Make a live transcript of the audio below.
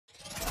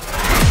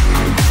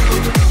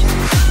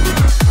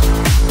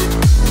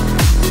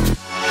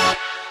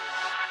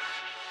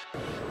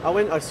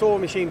I saw a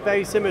machine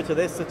very similar to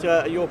this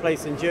at your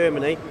place in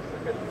Germany.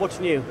 What's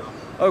new?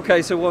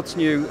 Okay, so what's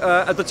new?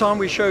 At the time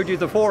we showed you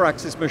the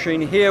 4-axis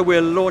machine. Here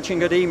we're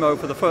launching at EMO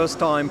for the first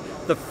time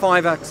the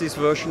 5-axis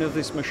version of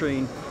this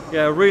machine.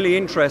 Yeah, really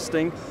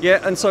interesting. Yeah,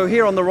 and so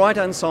here on the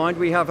right-hand side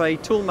we have a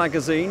tool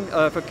magazine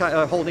for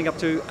holding up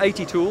to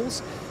 80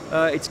 tools.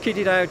 It's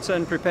kitted out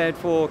and prepared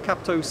for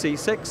Capto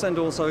C6 and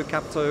also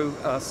Capto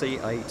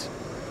C8.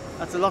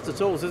 That's a lot of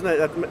tools, isn't it?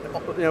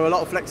 A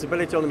lot of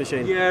flexibility on the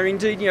machine. Yeah,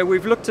 indeed. Yeah,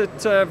 we've looked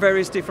at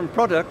various different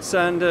products,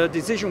 and the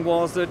decision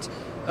was that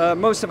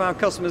most of our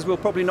customers will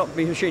probably not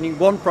be machining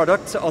one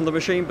product on the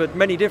machine, but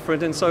many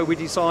different, and so we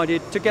decided,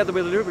 together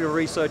with a little bit of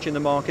research in the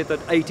market, that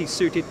 80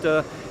 suited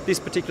this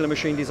particular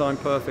machine design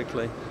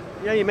perfectly.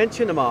 Yeah, you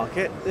mentioned the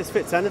market. This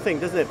fits anything,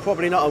 doesn't it?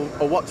 Probably not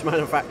a watch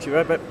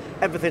manufacturer, but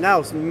everything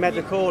else,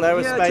 medical,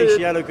 aerospace,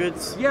 yellow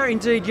goods. Yeah,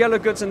 indeed, yellow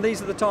goods, and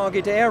these are the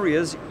target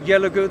areas.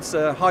 Yellow goods,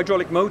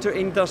 hydraulic motor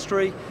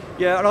industry.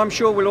 Yeah, and I'm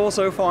sure we'll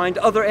also find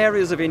other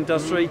areas of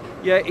industry.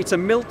 Yeah, it's a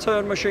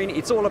mill-turn machine.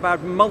 It's all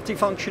about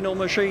multifunctional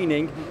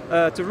machining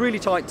to really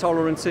tight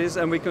tolerances,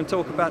 and we can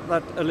talk about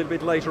that a little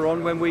bit later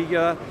on when we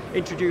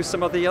introduce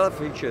some of the other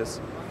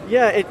features.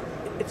 Yeah,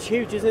 it's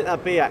huge, isn't it,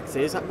 that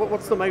B-axis?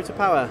 What's the motor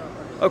power?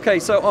 Okay,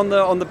 so on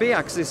the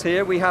B-axis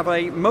here we have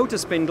a motor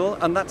spindle,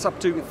 and that's up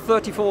to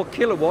 34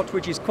 kilowatt,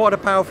 which is quite a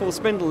powerful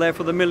spindle there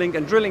for the milling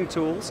and drilling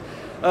tools.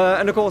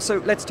 And of course, so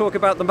let's talk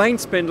about the main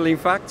spindle. In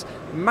fact,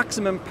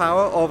 maximum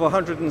power of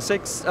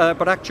 106,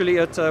 but actually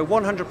at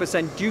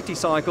 100% duty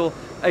cycle,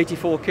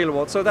 84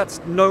 kilowatts. So that's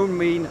no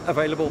mean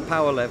available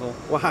power level.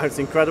 Wow, it's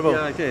incredible.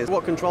 Yeah, it is.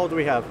 What control do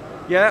we have?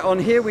 Yeah, on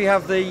here we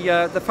have the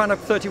FANUC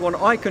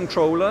 31i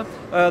controller.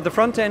 The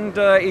front end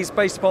is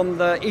based upon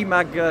the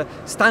EMAG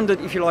standard,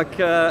 if you like,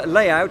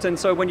 layout, and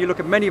so when you look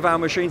at many of our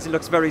machines it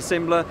looks very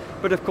similar,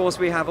 but of course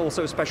we have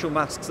also special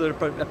masks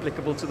that are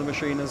applicable to the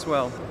machine as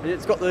well. And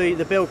it's got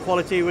the build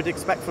quality you would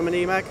expect from an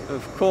EMAG?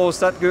 Of course,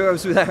 that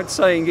goes without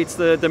saying. It's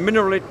the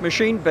Mineralite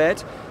machine bed,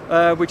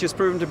 which has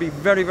proven to be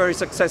very, very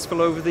successful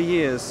over the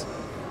years.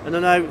 And I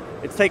know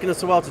it's taken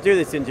us a while to do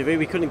this interview.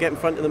 We couldn't get in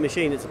front of the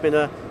machine. It's been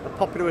a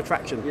popular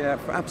attraction. Yeah,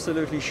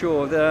 absolutely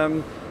sure.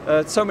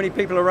 So many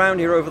people around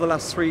here over the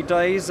last 3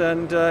 days,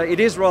 and it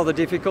is rather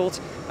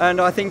difficult. And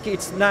I think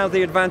it's now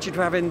the advantage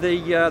of having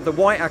the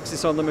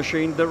Y-axis on the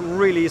machine that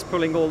really is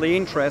pulling all the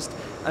interest,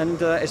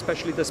 and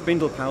especially the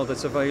spindle power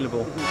that's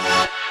available.